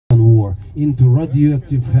into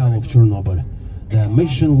radioactive hell of Chernobyl. Their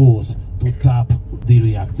mission was to stop the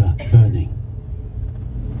reactor burning.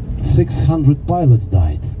 600 pilots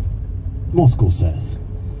died, Moscow says.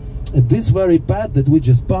 At this very pad that we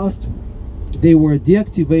just passed, they were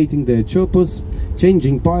deactivating their choppers,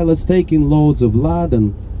 changing pilots, taking loads of lead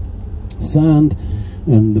and sand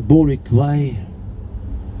and the boric clay.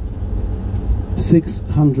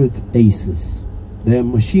 600 aces. Their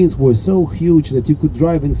machines were so huge that you could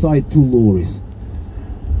drive inside 2 lorries.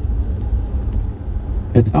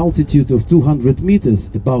 At altitude of 200 meters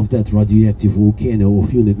above that radioactive volcano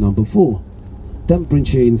of unit number 4,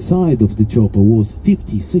 temperature inside of the chopper was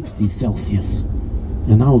 50-60 Celsius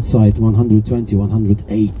and outside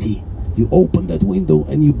 120-180. You open that window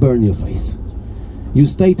and you burn your face. You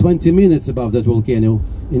stay 20 minutes above that volcano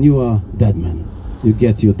and you are dead man. You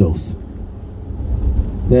get your dose.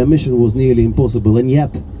 Their mission was nearly impossible, and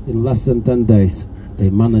yet in less than 10 days they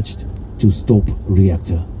managed to stop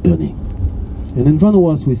reactor burning. And in front of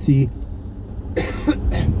us we see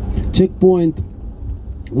checkpoint,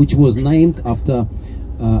 which was named after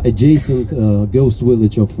adjacent ghost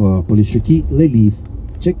village of Polishaki, Leliv.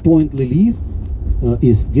 Checkpoint Leliv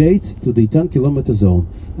is gates to the 10-kilometer zone.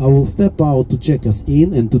 I will step out to check us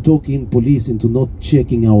in and to talk in police into not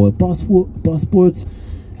checking our passports,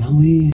 and we